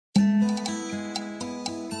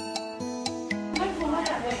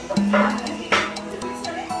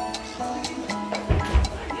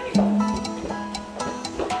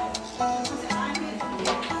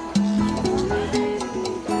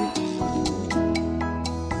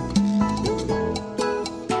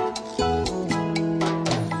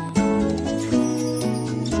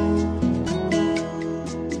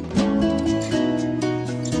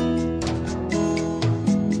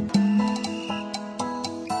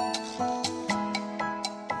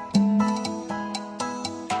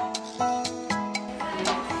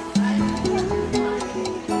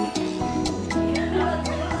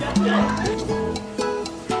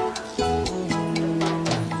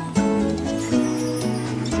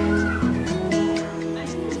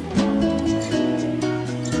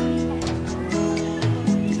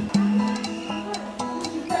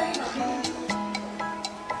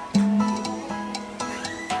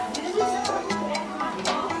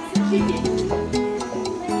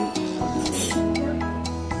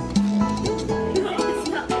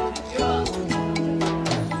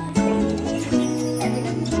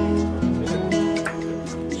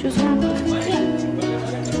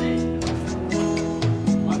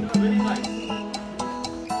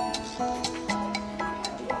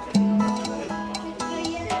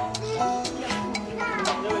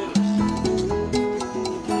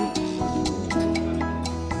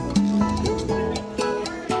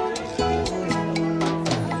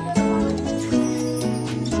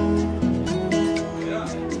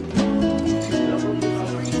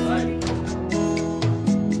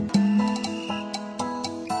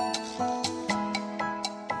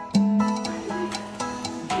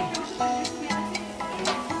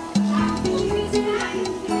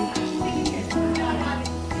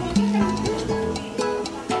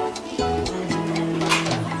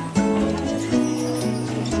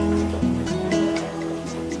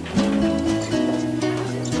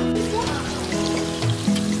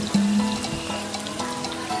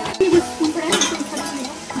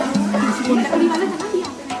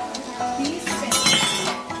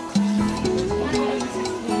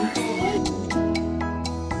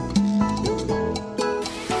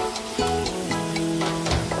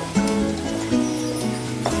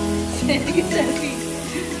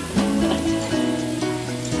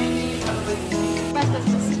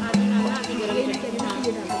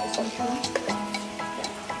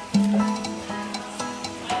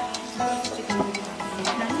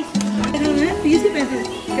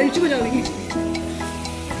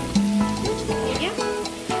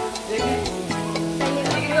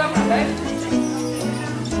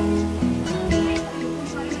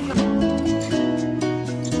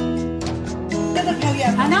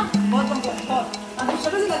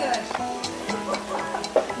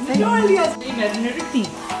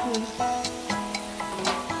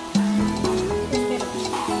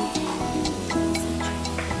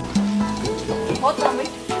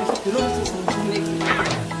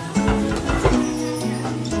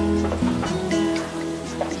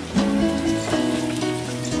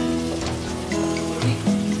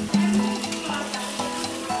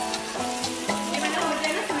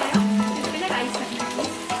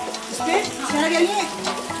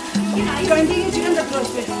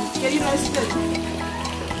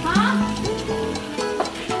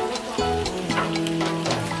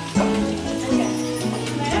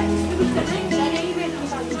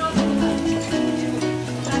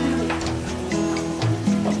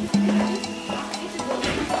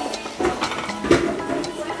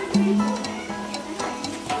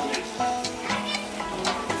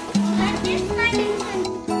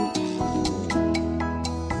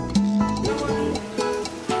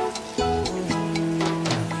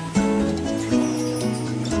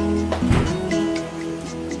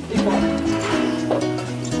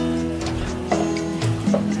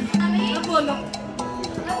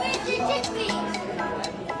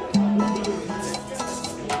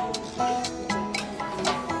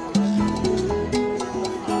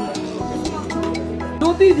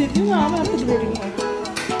देती हूँ मैं आपको रेडी है।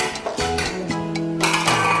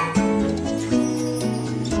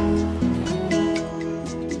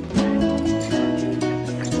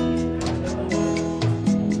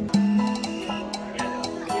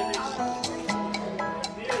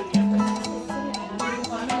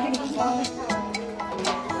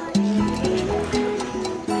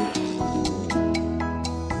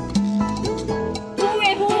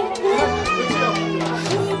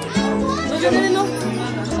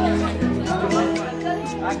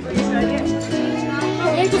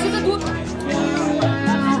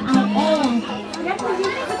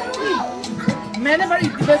 मैंने बड़ी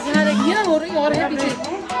बस यहाँ रखी है ना, हो रही और है पीछे।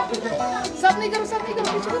 सब नहीं करो पीछे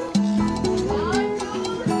करो।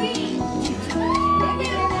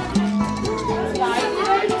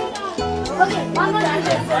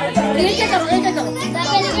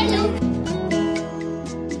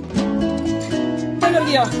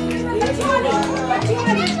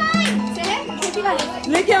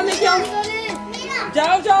 लेके आओ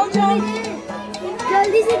जाओ जाओ जाओ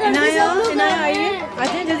जल्दी से आइए आ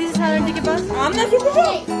जाए जल्दी से सारा आंटी के पास आमना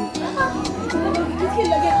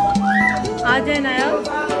आ जाए नाया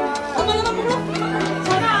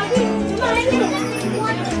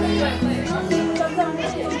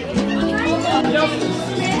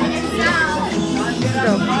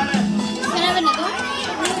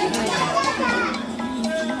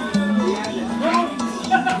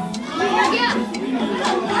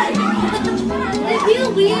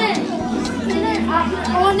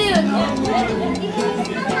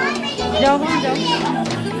जाओ जाओ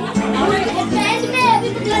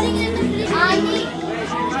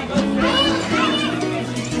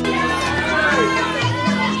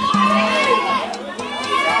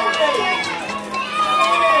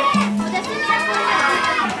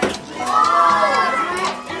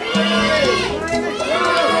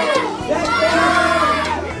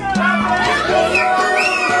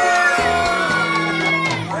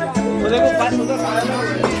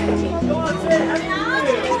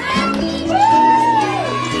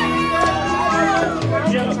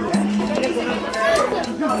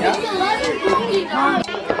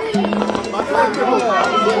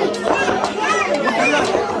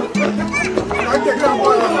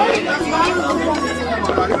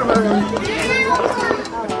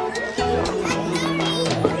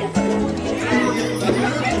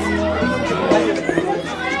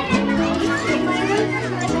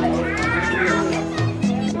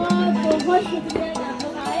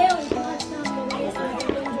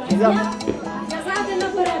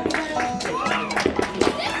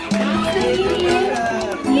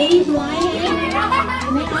मेरी दुआएं हैं,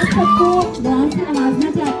 मैं आप सबको दुआ से नवाजना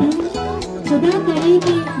चाहती हूँ। खुदा करे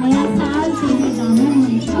कि नया साल तेरे दामन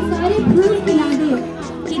में और सारे फूल खिला दे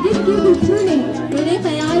कि जिसकी खुशबू ने तेरे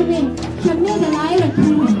ख्याल में शम्मे जलाए रखी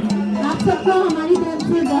है। आप सबको हमारी तरफ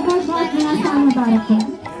से बहुत बहुत नया साल मुबारक है।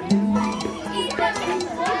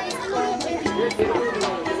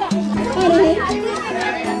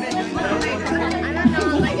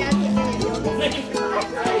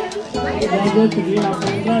 बहुत शुक्रिया आप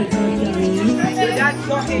लोगों का इतना अच्छा नहीं है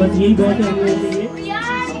बस यही बहुत है हम लोगों के लिए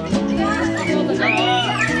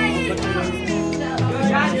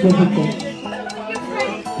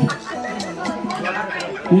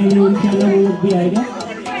इंशाल्लाह वो लोग भी आएगा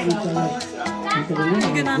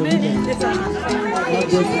उनके नाम है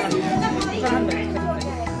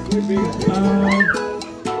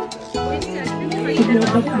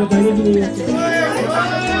बताइए कि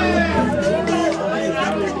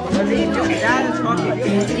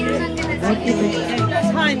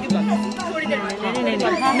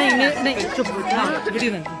नहीं नहीं चुप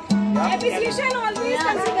वीडियो में एप्रिसिएशन ऑलवेज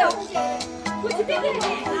कंसीडर कुछ भी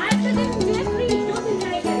आज का दिन मुझे फ्री जो दिन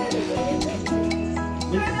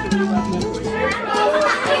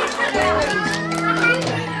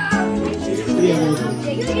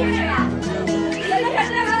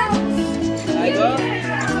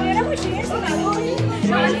मेरा कुछ शेर सुना दो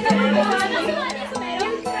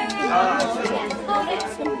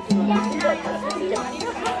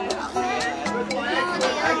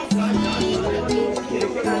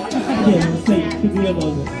सही शुक्रिया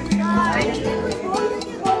बहुत बहुत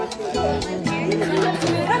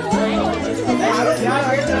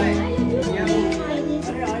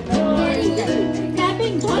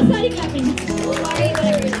क्लैपिंग बहुत सारी क्लैपिंग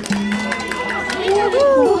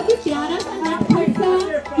बहुत ही प्यारा सा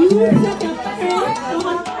क्यूट सा कैप्टन है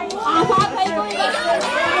बहुत आसान है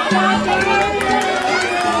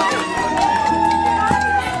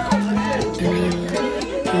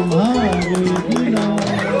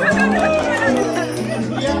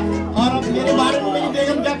और अब मेरे बारे में मेरी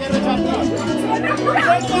बेगम क्या कहना चाहती है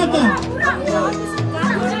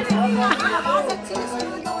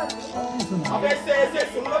अब ऐसे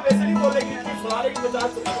सुन लो वैसे नहीं बोलेगी कि सुनाने की बजाय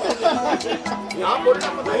यहाँ बोलना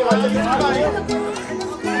बताइए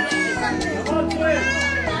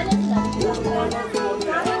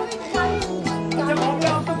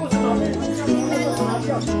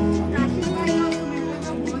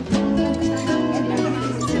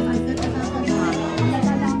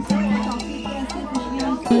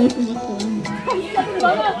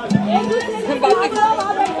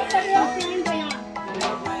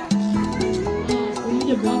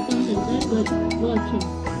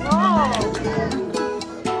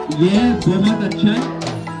ये बहुत अच्छा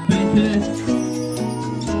पैसे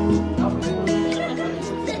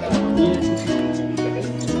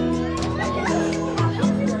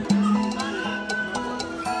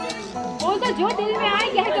बोल तो जो दिल में आए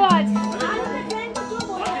कह दो आज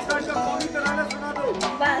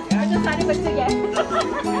हमारे बच्चे क्या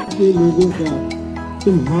के लोगों का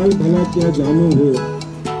तुम हाल भला क्या जानो हो,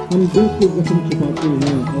 हम दिल के कसम छुपाते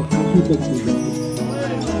हैं और आंखों तक छू जाते हैं।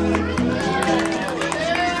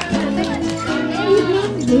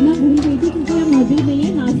 देना भूल गई थी क्योंकि हम मौजूद नहीं है।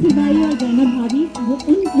 नासिर भाई और जैनब भाभी वो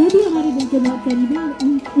भी हमारे दिल के बहुत करीब है और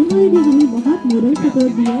उन्होंने भी हमें बहुत मोरल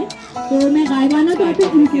सपोर्ट दिया है। तो मैं गायबाना तौर पर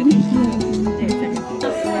उनके भी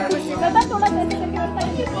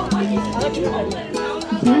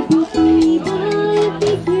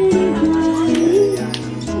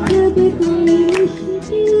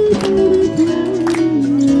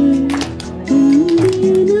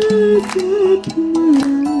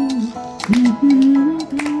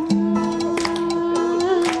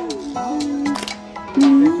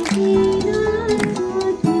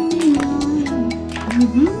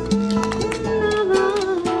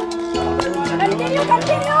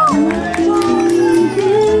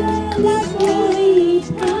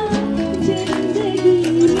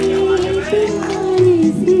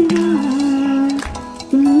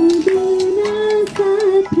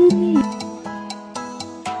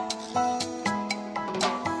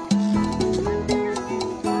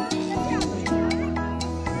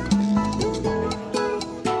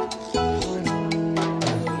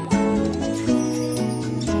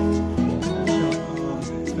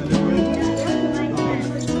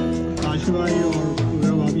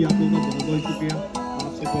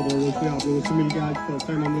आप लोगों से मिलकर आज फर्स्ट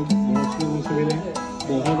टाइम हम लोग बहुत लोगों से मिले,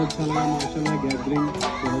 बहुत अच्छा लगा माशाल्लाह। गैदरिंग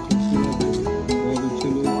बहुत खूबसूरत है, बहुत अच्छे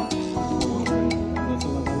लोग और बस अल्लाह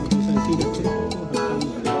ताला बस ऐसे ही रखे तो हर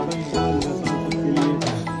साल मेरा साल सबके लिए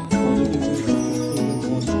पॉजिटिव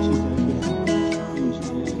बहुत अच्छी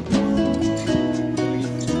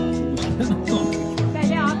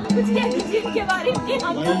पहले आप कुछ कह दीजिए इनके बारे में,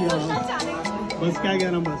 हम सुनना चाह रहे हैं। बस क्या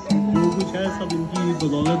कहना, बस जो कुछ है सब इनकी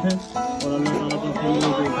बदौलत है और अल्लाह ताला का फजल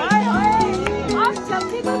है। आप जब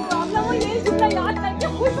भी कोई प्रॉब्लम हो ये जुमला याद करके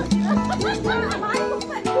खुश होती है हमारे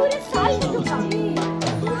ऊपर पूरे साल में जुमला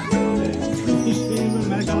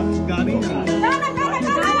मैं गा नहीं रहा,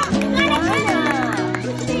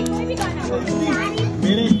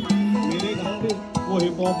 मेरे घर पे वो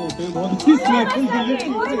हिप हॉप होते हैं बहुत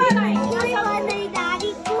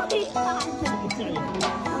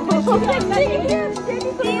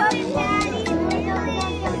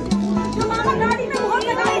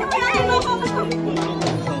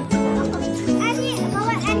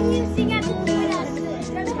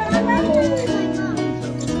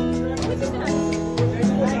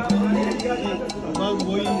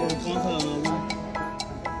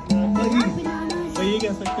वही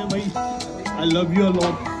कह सकते हैं भाई, I love you a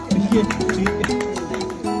lot।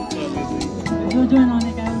 जो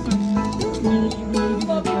इन्होंने कहा वो सब मेरे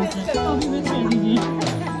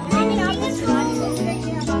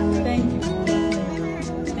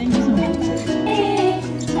थैंक यू सो मच।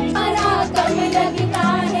 कम लगता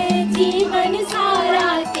है जीवन सारा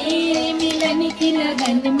तेरे मिलन की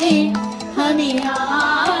लगन में, हमें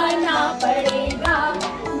आना पड़ेगा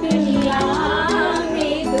दुनिया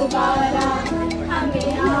में दोबारा,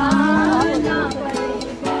 हमें आना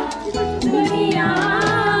पड़ेगा दुनिया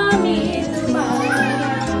में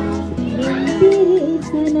दोबारा। तेरे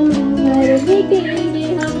सनम मर मिटेंगे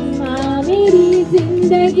हम मेरी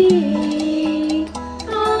जिंदगी,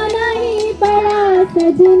 आना ही पड़ा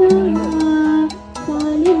सजना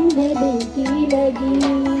सालिम गले की लगी।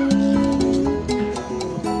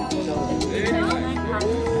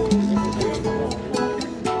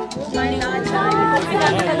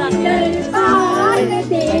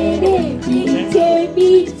 तेरे पीछे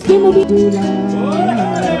पीछे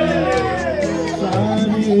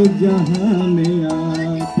सारे जहां में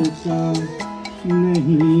आपका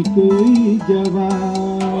नहीं कोई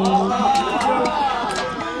जवाब।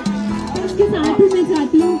 इसके साथ ही मैं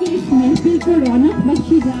चाहती हूँ कि इस महफिल को रौनक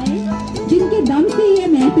बख्शी जाए। जिनके दम से ये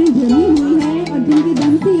महफिल जमी हुई है और जिनके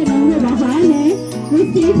दम से ये रंग बहार है, वो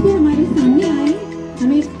स्टेज पे हमारे सामने आए।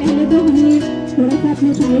 हमें पहले तो हमें थोड़ा सा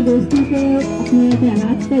अपने सारे दोस्तों को अपने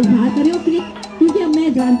ख्यालात का इजहार करें अपने, क्योंकि अब मैं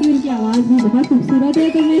जानती हूँ उनकी आवाज़ भी बहुत खूबसूरत है।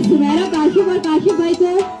 तो मैं सुमेरा काशिफ और काशिफ भाई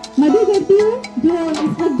को मदद करती हूँ, जो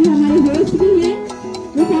इस वक्त जो हमारे होस्ट भी हैं,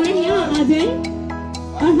 वो फौरन यहाँ आ जाए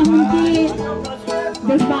और हम उनके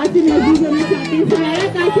जज्बात से महसूस होना चाहते हैं। सुमेरा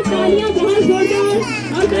काशिफ तालियां बहुत जोरदार,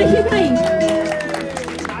 और काशिफ भाई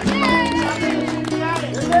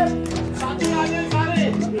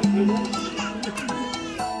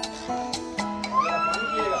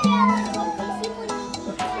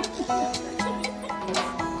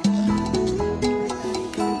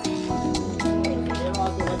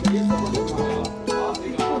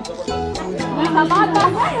हमारा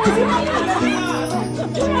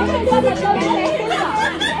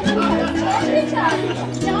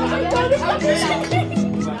आप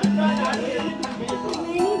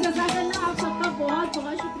सबका बहुत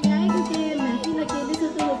बहुत शुक्रिया है, क्योंकि महफिल अकेले से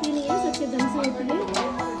तो होती नहीं है, सबके दम से होती है।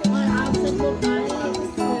 और आप सब लोग आए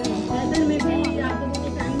इस वेदर में भी, आप लोगों ने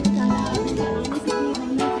टाइम निकाला, आने से कितनी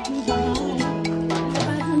बाहर है।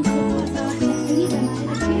 अल्लाह हम सबका साथ ऐसे ही बनाए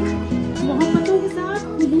रखे, मोहब्बतों के साथ,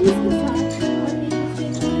 खुलूस के साथ, और एक दूसरे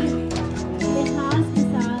के लिहाज के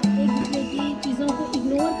साथ, एक दूसरे की चीज़ों को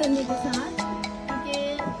इग्नोर करने के साथ। क्योंकि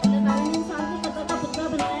अल्लाह ताला ने इंसान को पता का पुतला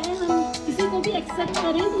बनाया है, हम किसी को भी एक्सेप्ट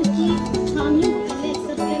करें तो उसकी खामियों को पहले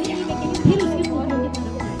एक्सेप्ट करें, लेकिन फिर उसकी खूबियों की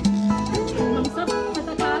तरफ जाएं। हम सब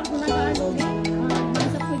खताकार गुनाहगार लोग हैं, और हम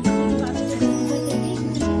सबको एक दूसरे की बातों को देखना चाहिए, एक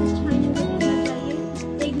दूसरे की अच्छाइयों को देखना चाहिए,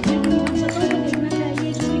 एक दूसरे की मोहब्बतों को देखना चाहिए,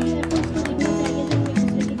 एक दूसरे की एफर्ट्स को देखना चाहिए जो हम एक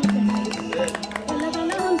दूसरे के लिए कर रहे हैं। अल्लाह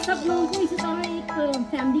ताला हम सब लोगों को इसी तरह एक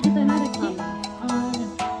फैमिली की तरह रखे, और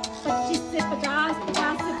 25 से 50,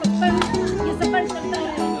 50 से 55 ये सफर चलता है।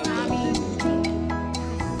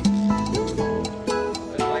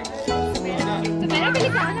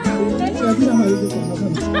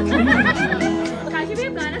 काशी भी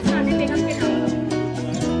गाना सुनाते बेगम के नाम।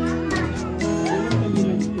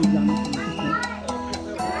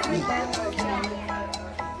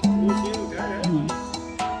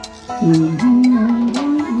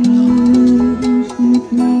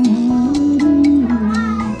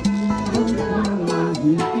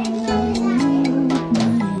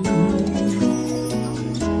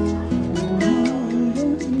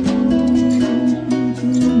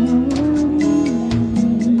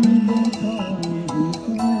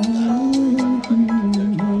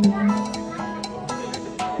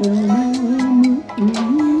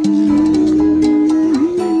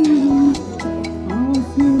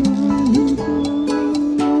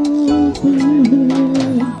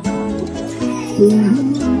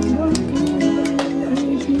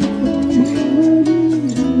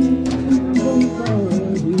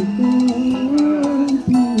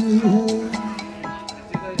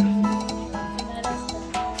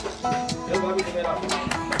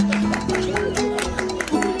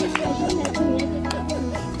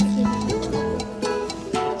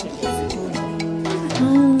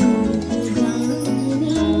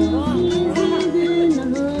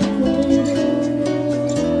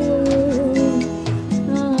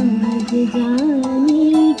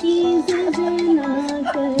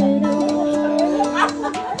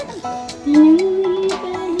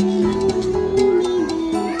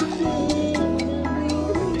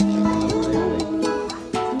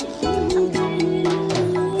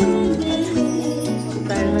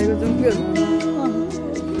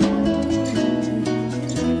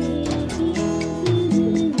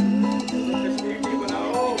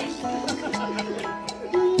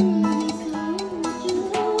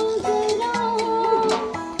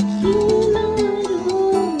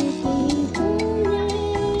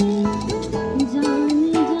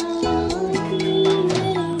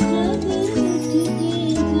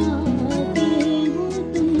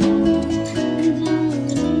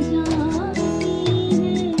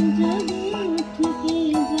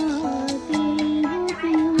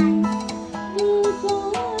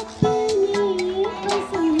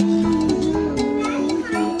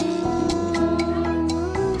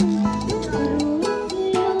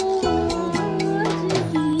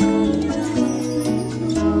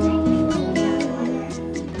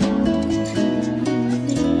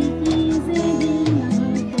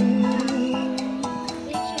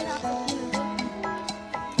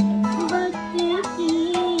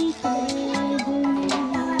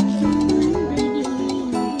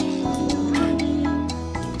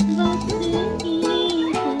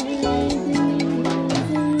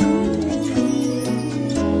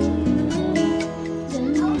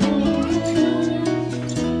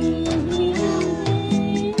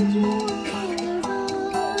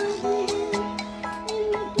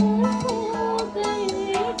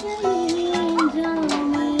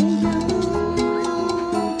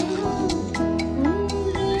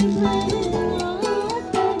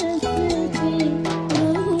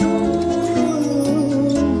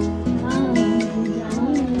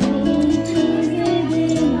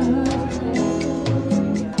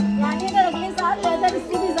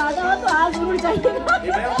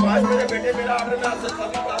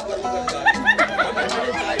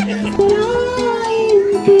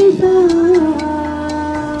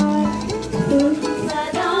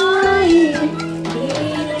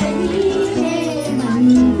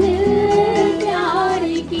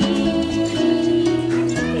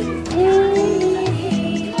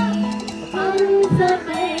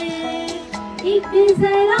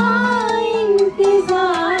 इंतजार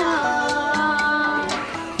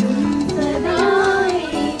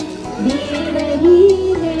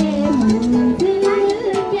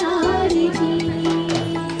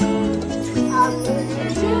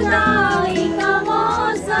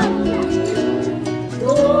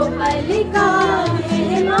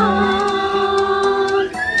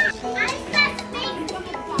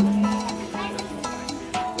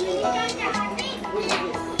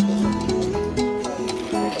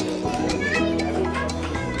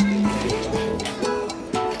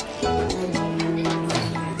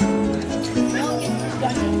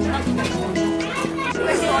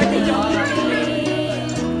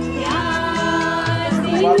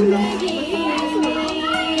जिंदगी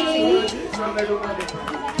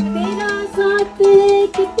तेरा साथ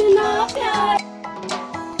कितना प्यार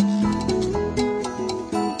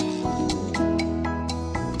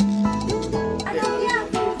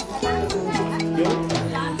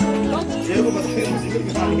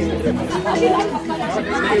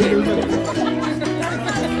को